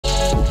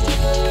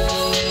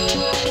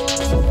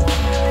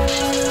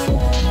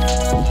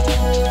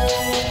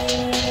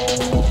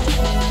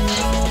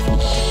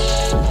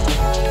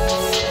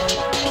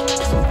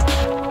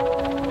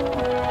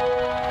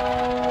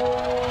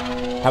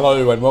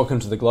Hello and welcome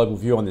to the Global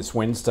View on this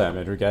Wednesday. I'm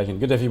Andrew Gagan.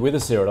 Good to have you with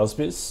us here at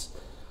ausbiz.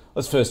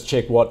 Let's first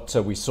check what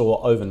we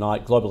saw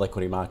overnight. Global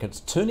equity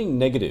markets turning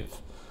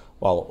negative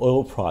while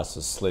oil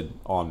prices slid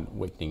on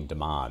weakening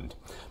demand.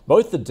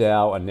 Both the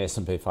Dow and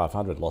S&P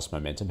 500 lost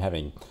momentum,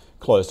 having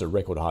closed at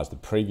record highs the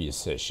previous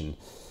session.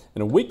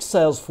 And a weak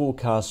sales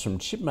forecast from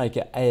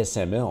chipmaker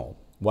ASML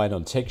weighed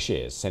on tech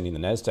shares, sending the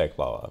Nasdaq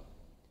lower.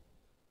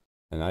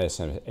 And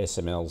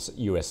ASML's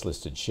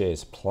US-listed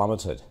shares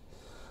plummeted,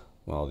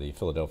 while the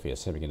Philadelphia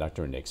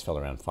Semiconductor Index fell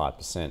around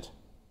 5%.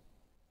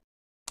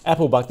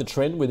 Apple bucked the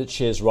trend with its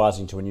shares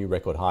rising to a new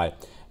record high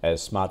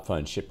as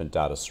smartphone shipment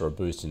data saw a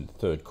boost in the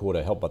third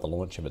quarter, helped by the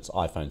launch of its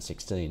iPhone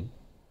 16.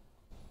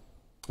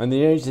 And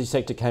the energy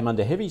sector came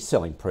under heavy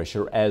selling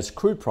pressure as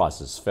crude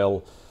prices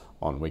fell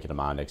on weaker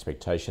demand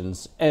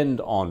expectations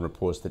and on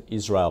reports that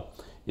Israel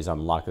is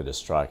unlikely to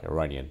strike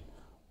Iranian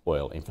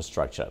oil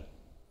infrastructure.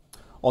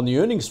 On the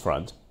earnings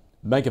front,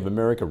 Bank of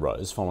America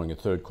rose following a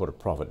third quarter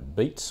profit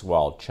beat,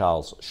 while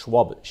Charles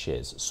Schwab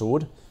shares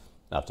soared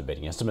after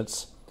beating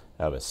estimates.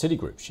 However,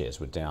 Citigroup shares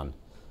were down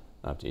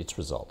after its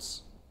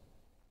results.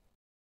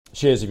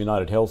 Shares of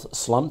United Health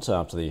slumped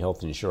after the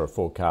health insurer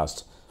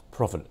forecast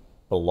profit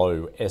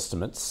below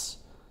estimates,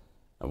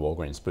 and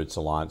Walgreens Boots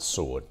Alliance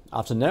soared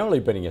after narrowly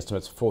beating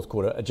estimates for fourth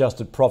quarter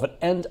adjusted profit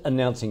and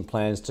announcing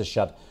plans to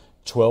shut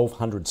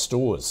 1,200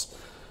 stores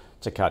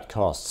to cut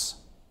costs.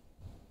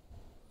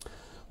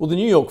 Well, the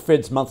New York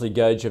Fed's monthly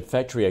gauge of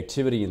factory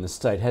activity in the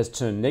state has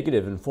turned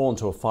negative and fallen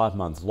to a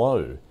 5-month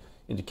low,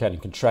 indicating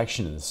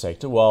contraction in the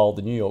sector, while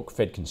the New York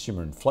Fed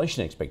Consumer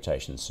Inflation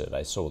Expectations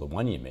Survey saw the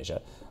one-year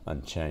measure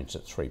unchanged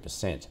at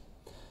 3%.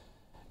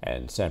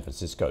 And San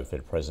Francisco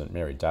Fed President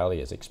Mary Daly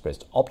has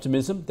expressed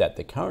optimism that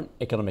the current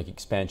economic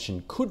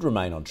expansion could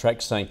remain on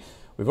track, saying,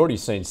 "We've already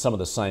seen some of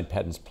the same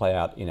patterns play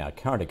out in our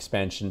current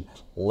expansion.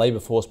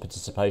 Labour force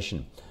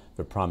participation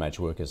for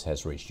prime-age workers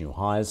has reached new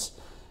highs.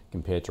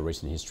 Compared to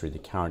recent history, the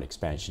current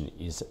expansion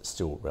is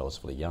still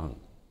relatively young."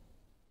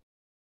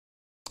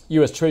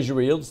 US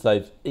Treasury yields,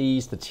 they've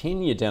eased the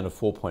 10-year down to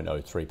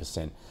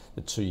 4.03%,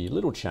 the 2-year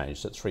little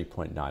changed at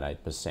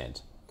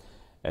 3.98%.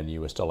 And the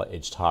US dollar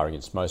edged higher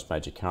against most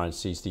major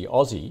currencies, the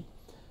Aussie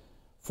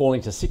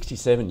falling to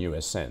 67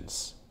 US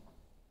cents.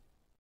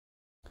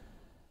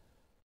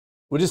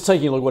 We're just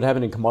taking a look at what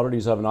happened in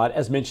commodities overnight.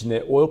 As mentioned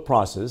there, oil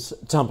prices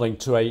tumbling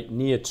to a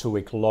near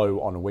 2-week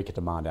low on a weaker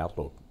demand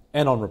outlook,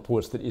 and on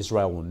reports that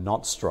Israel will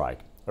not strike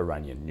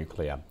Iranian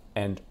nuclear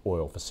and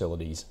oil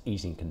facilities,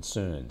 easing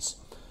concerns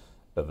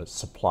of a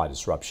supply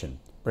disruption.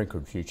 Brent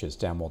crude futures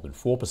down more than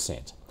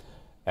 4%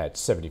 at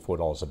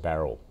 $74 a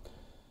barrel.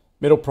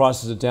 Metal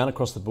prices are down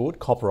across the board.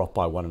 Copper off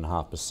by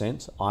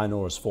 1.5%. Iron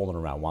ore has fallen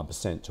around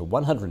 1% to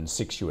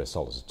 $106 US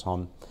a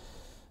tonne.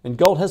 And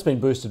gold has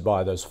been boosted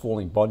by those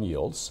falling bond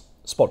yields.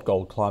 Spot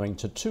gold climbing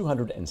to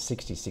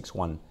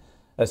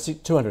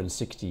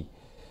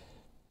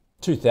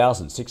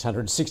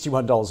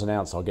 $2,661 an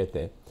ounce. I'll get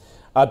there.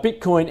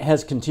 Bitcoin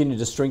has continued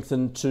to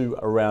strengthen to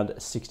around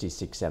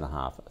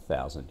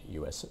 $66,500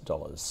 US.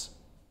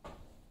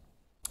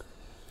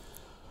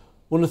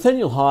 Well,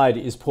 Nathaniel Hyde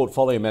is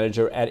portfolio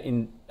manager at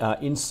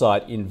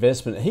Insight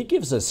Investment. He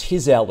gives us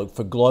his outlook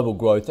for global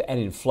growth and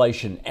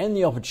inflation and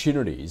the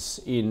opportunities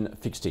in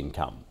fixed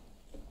income.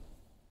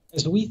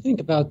 As we think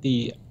about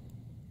the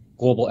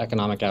global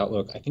economic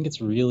outlook, I think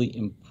it's really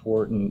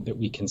important that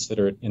we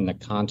consider it in the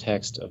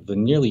context of the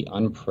nearly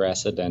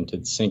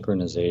unprecedented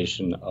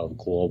synchronization of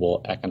global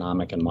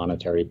economic and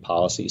monetary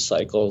policy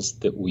cycles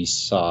that we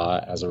saw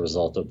as a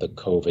result of the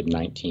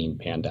COVID-19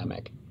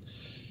 pandemic.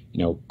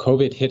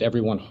 COVID hit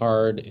everyone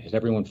hard, it hit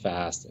everyone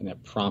fast, and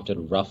it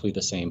prompted roughly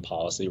the same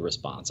policy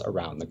response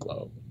around the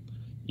globe.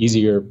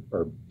 Easier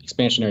or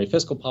expansionary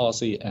fiscal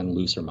policy and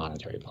looser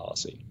monetary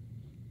policy.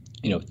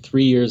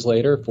 3 years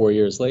later, 4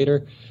 years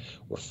later,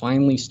 we're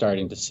finally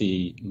starting to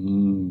see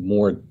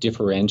more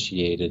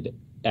differentiated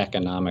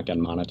economic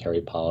and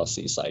monetary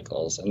policy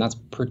cycles. And that's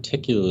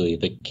particularly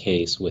the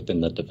case within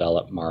the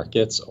developed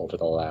markets over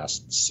the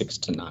last 6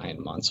 to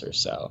 9 months or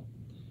so.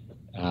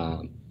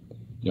 On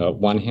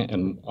one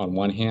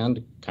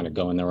hand, kind of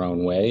going their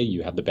own way,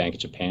 you have the Bank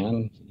of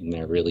Japan, and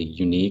they're really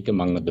unique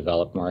among the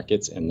developed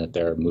markets in that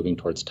they're moving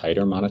towards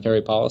tighter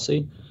monetary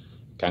policy.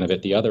 Kind of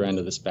at the other end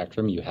of the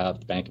spectrum, you have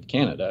the Bank of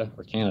Canada,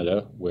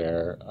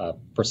 where a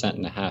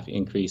 1.5%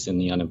 increase in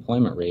the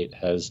unemployment rate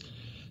has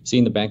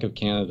seen the Bank of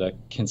Canada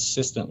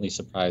consistently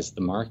surprise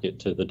the market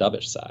to the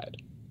dovish side.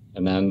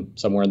 And then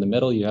somewhere in the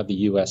middle, you have the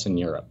US and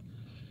Europe.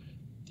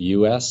 The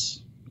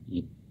US,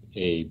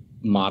 a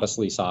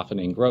modestly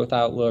softening growth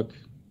outlook,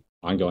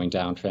 ongoing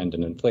downtrend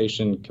in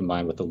inflation,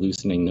 combined with the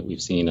loosening that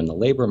we've seen in the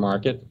labor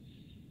market,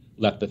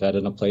 left the Fed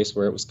in a place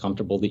where it was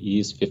comfortable to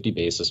ease 50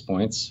 basis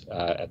points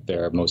at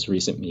their most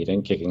recent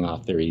meeting, kicking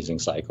off their easing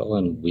cycle.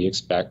 And we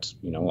expect,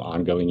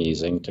 ongoing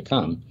easing to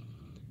come.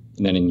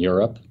 And then in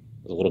Europe,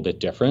 a little bit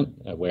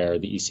different, where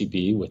the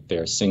ECB, with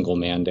their single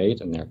mandate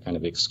and their kind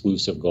of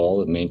exclusive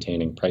goal of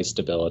maintaining price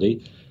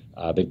stability,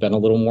 they've been a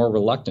little more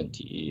reluctant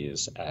to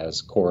ease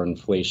as core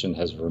inflation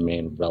has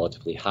remained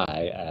relatively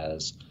high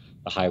as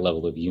a high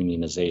level of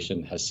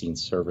unionization has seen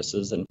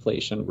services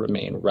inflation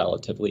remain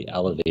relatively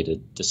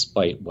elevated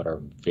despite what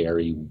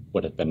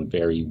have been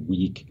very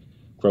weak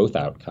growth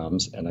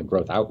outcomes and a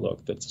growth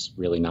outlook that's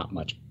really not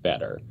much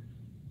better.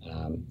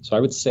 So I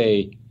would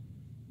say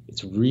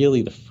it's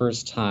really the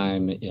first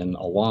time in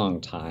a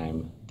long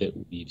time that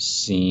we've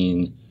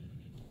seen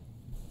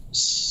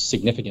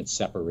significant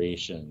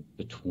separation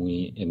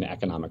in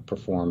economic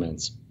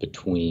performance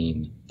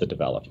between the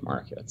developed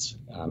markets.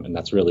 And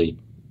that's really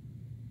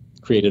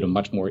created a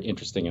much more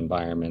interesting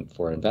environment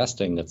for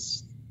investing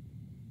that's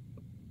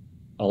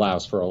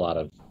allows for a lot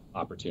of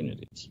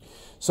opportunities.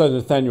 So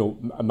Nathaniel,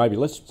 maybe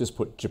let's just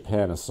put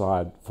Japan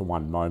aside for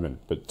one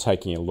moment, but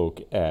taking a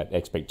look at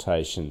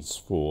expectations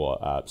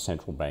for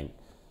central bank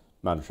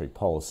monetary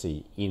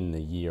policy in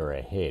the year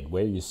ahead,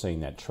 where are you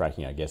seeing that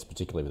tracking, I guess,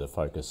 particularly with a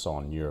focus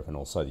on Europe and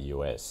also the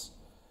US?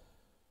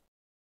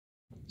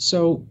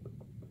 So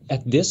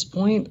at this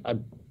point,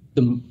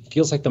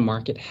 feels like the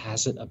market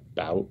has it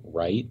about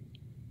right.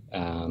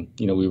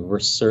 We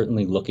were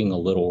certainly looking a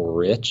little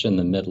rich in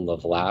the middle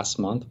of last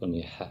month when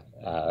we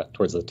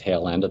towards the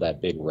tail end of that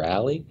big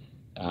rally.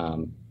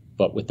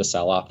 But with the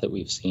sell-off that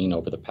we've seen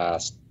over the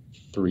past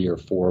 3 or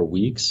 4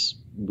 weeks,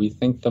 we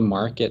think the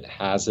market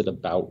has it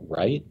about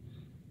right.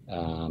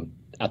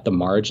 At the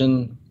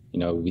margin,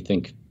 we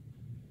think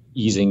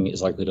easing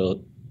is likely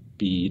to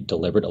be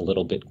delivered a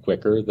little bit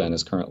quicker than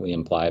is currently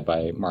implied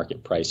by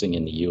market pricing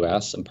in the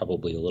US and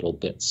probably a little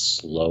bit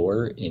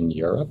slower in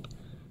Europe.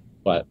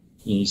 But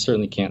you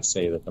certainly can't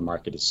say that the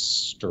market is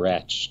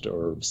stretched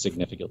or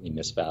significantly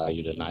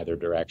misvalued in either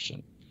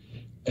direction.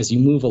 As you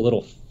move a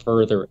little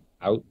further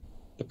out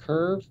the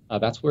curve,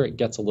 that's where it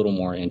gets a little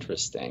more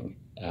interesting.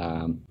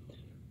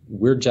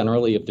 We're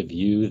generally of the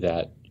view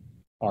that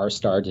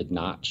R-star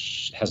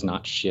has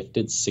not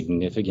shifted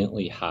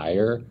significantly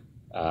higher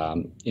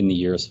in the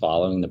years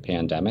following the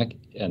pandemic.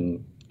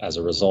 And as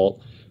a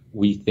result,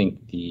 we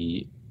think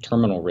the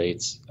terminal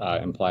rates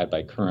implied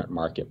by current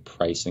market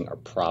pricing are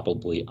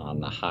probably on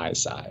the high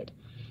side.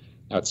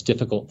 Now, it's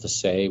difficult to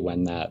say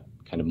when that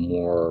kind of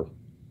more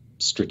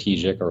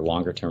strategic or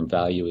longer term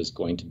value is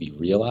going to be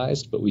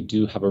realized, but we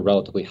do have a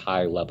relatively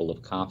high level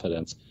of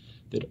confidence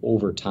that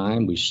over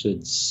time we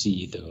should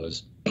see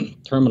those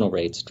terminal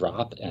rates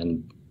drop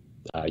and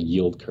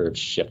yield curves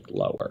shift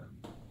lower.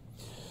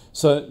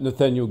 So,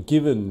 Nathaniel,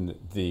 given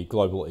the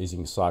global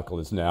easing cycle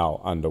is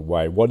now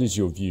underway, what is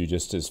your view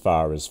just as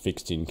far as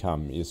fixed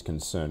income is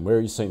concerned? Where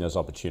are you seeing those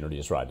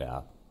opportunities right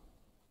now?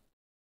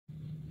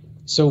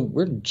 So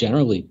we're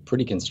generally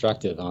pretty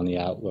constructive on the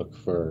outlook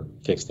for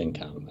fixed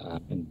income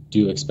and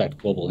do expect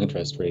global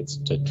interest rates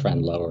to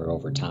trend lower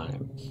over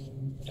time.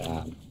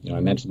 I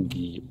mentioned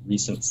the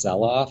recent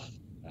sell-off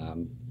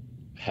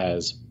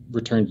has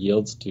returned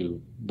yields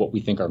to what we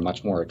think are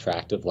much more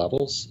attractive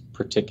levels,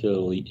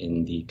 particularly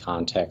in the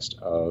context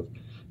of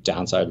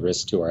downside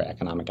risk to our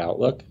economic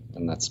outlook.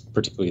 And that's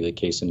particularly the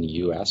case in the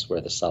US, where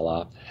the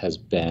sell-off has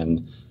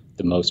been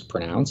the most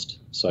pronounced.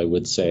 So I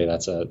would say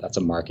that's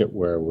a market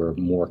where we're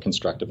more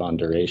constructive on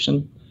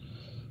duration.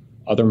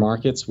 Other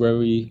markets where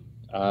we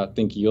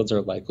think yields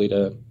are likely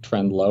to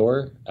trend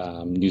lower,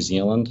 New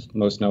Zealand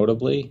most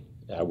notably,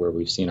 where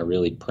we've seen a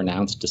really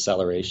pronounced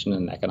deceleration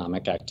in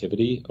economic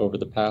activity over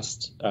the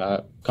past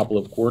couple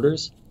of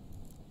quarters.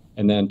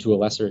 And then to a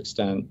lesser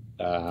extent,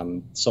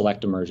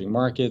 select emerging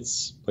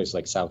markets, places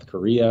like South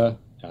Korea,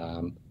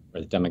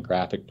 where the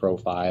demographic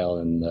profile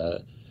and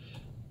the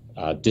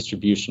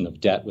distribution of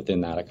debt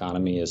within that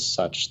economy is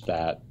such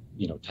that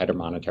tighter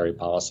monetary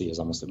policy is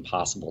almost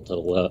impossible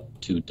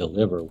to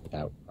deliver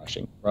without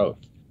crushing growth.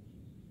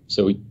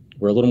 So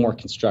we're a little more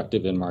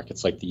constructive in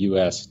markets like the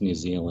US, New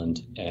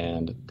Zealand,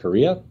 and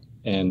Korea,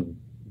 and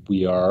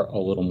we are a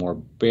little more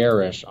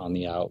bearish on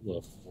the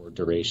outlook for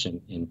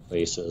duration in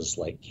places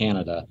like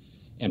Canada,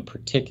 and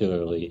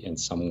particularly in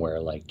somewhere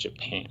like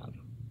Japan.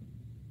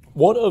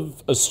 What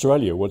of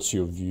Australia? What's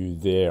your view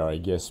there, I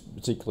guess,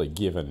 particularly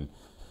given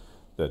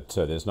that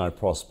there's no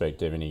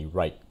prospect of any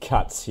rate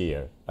cuts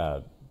here,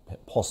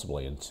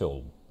 possibly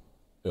until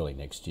early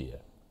next year?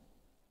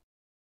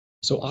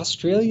 So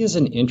Australia is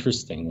an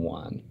interesting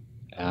one.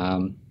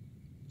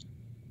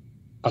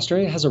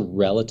 Australia has a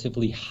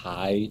relatively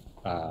high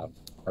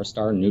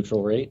R-star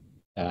neutral rate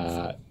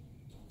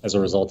as a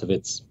result of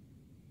its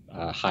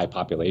high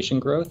population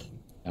growth.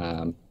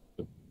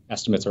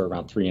 Estimates are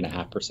around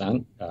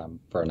 3.5%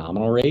 for a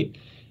nominal rate.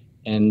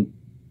 And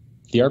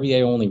the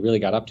RBA only really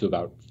got up to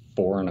about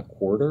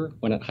 4.25%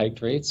 when it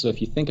hiked rates. So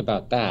if you think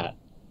about that,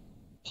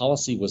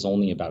 policy was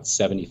only about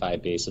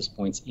 75 basis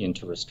points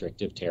into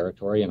restrictive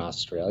territory in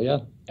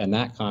Australia. And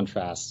that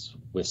contrasts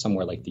with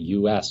somewhere like the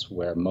US,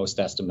 where most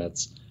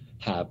estimates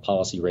have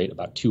policy rate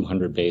about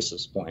 200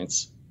 basis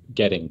points,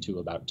 getting to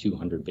about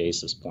 200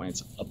 basis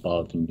points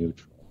above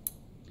neutral.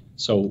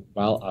 So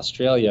while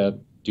Australia,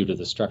 due to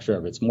the structure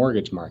of its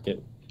mortgage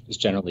market, is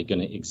generally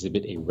going to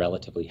exhibit a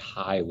relatively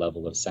high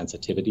level of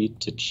sensitivity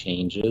to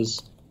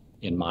changes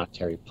in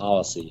monetary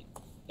policy,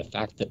 the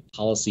fact that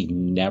policy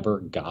never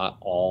got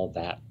all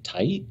that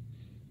tight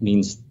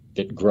means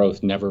that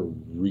growth never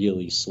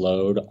really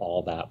slowed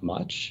all that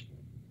much,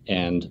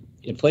 and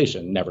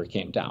inflation never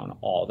came down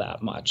all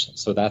that much.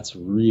 So that's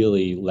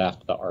really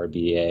left the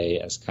RBA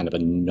as kind of a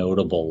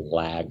notable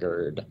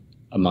laggard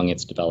among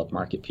its developed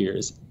market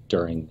peers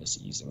during this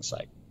easing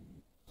cycle.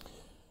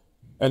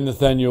 And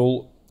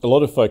Nathaniel, a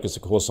lot of focus,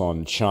 of course,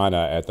 on China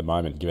at the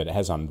moment, given it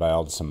has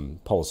unveiled some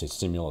policy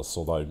stimulus,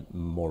 although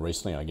more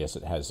recently, I guess,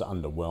 it has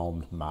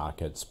underwhelmed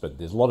markets, but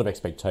there's a lot of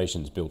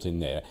expectations built in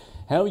there.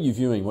 How are you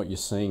viewing what you're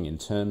seeing in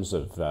terms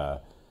of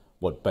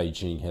what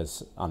Beijing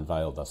has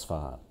unveiled thus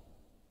far?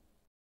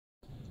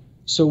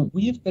 So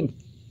we've been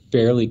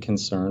fairly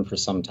concerned for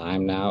some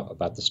time now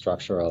about the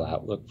structural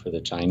outlook for the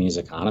Chinese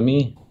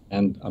economy.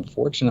 And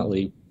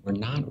unfortunately, we're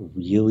not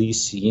really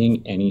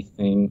seeing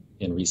anything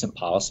in recent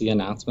policy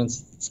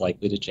announcements that's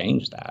likely to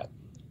change that.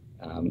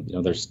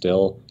 There's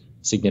still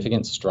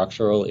significant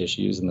structural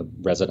issues in the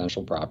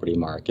residential property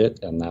market,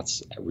 and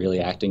that's really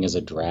acting as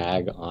a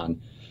drag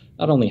on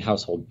not only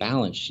household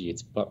balance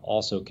sheets, but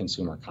also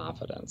consumer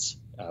confidence.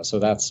 So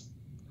that's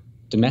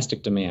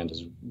domestic demand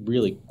is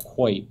really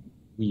quite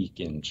weak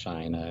in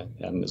China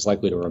and is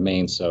likely to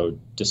remain so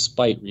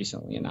despite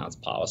recently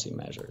announced policy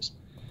measures.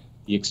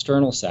 The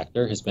external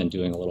sector has been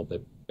doing a little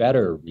bit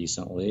better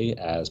recently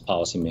as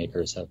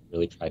policymakers have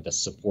really tried to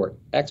support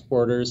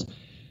exporters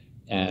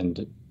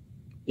and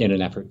in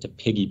an effort to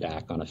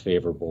piggyback on a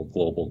favorable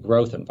global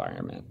growth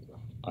environment.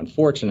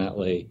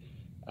 Unfortunately,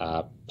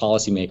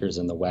 policymakers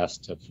in the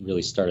West have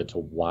really started to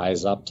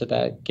wise up to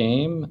that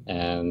game,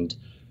 and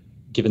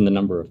given the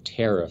number of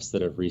tariffs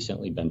that have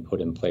recently been put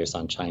in place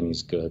on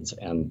Chinese goods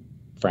and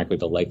frankly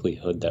the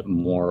likelihood that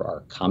more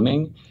are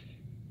coming,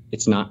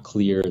 it's not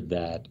clear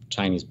that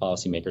Chinese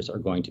policymakers are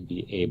going to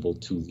be able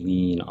to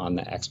lean on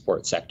the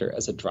export sector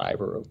as a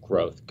driver of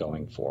growth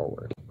going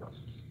forward.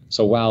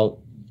 So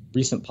while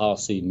recent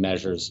policy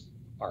measures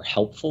are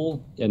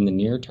helpful in the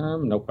near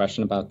term, no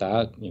question about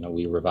that.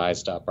 We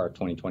revised up our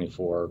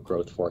 2024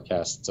 growth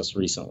forecast just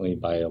recently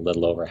by a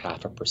little over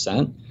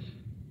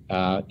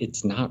 0.5%.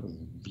 It's not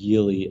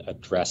really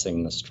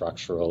addressing the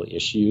structural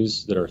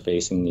issues that are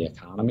facing the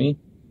economy.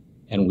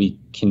 And we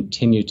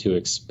continue to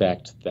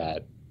expect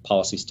that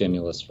policy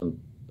stimulus from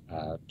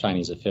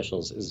Chinese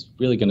officials is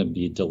really going to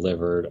be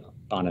delivered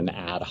on an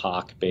ad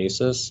hoc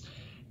basis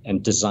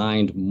and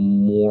designed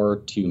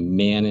more to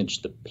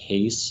manage the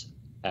pace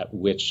at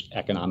which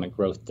economic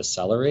growth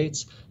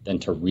decelerates than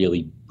to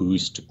really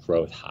boost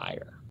growth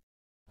higher.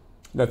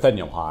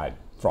 Nathaniel Hyde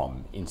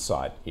from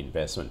Insight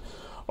Investment.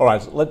 All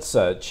right, let's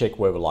check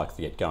where we're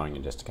likely to get going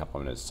in just a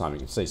couple of minutes' time. You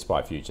can see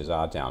SPI futures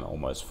are down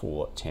almost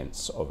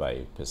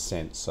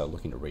 0.4%, so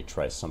looking to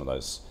retrace some of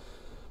those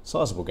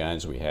sizable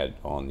gains we had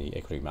on the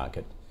equity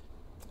market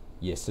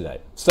yesterday.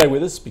 Stay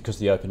with us because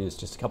the open is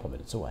just a couple of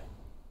minutes away.